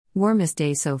Warmest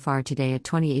day so far today at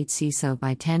 28°C, so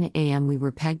by 10 a.m. we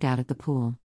were pegged out at the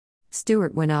pool.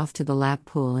 Stuart went off to the lap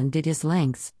pool and did his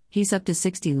lengths. He's up to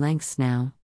 60 lengths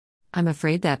now. I'm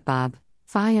afraid that Bob,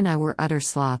 Fi and I were utter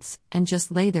sloths, and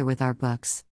just lay there with our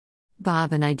books.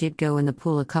 Bob and I did go in the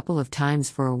pool a couple of times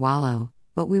for a wallow,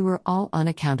 but we were all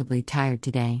unaccountably tired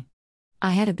today.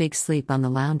 I had a big sleep on the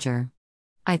lounger.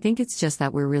 I think it's just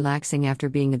that we're relaxing after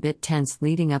being a bit tense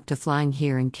leading up to flying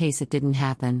here in case it didn't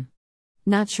happen.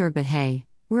 Not sure, but hey,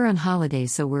 we're on holiday,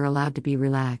 so we're allowed to be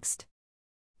relaxed.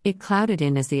 It clouded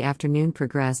in as the afternoon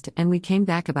progressed and we came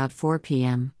back about 4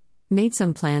 p.m. Made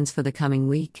some plans for the coming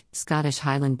week: Scottish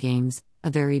Highland Games, a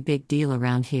very big deal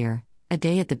around here, a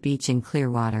day at the beach in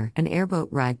Clearwater, an airboat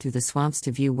ride through the swamps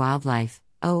to view wildlife.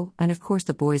 Oh, and of course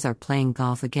the boys are playing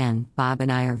golf again. Bob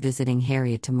and I are visiting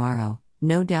Harriet tomorrow.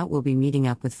 No doubt we'll be meeting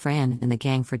up with Fran and the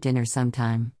gang for dinner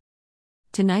sometime.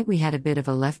 Tonight we had a bit of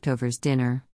a leftovers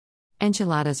dinner.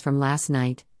 Enchiladas from last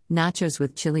night, nachos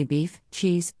with chili beef,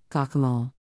 cheese,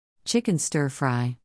 guacamole, chicken stir-fry,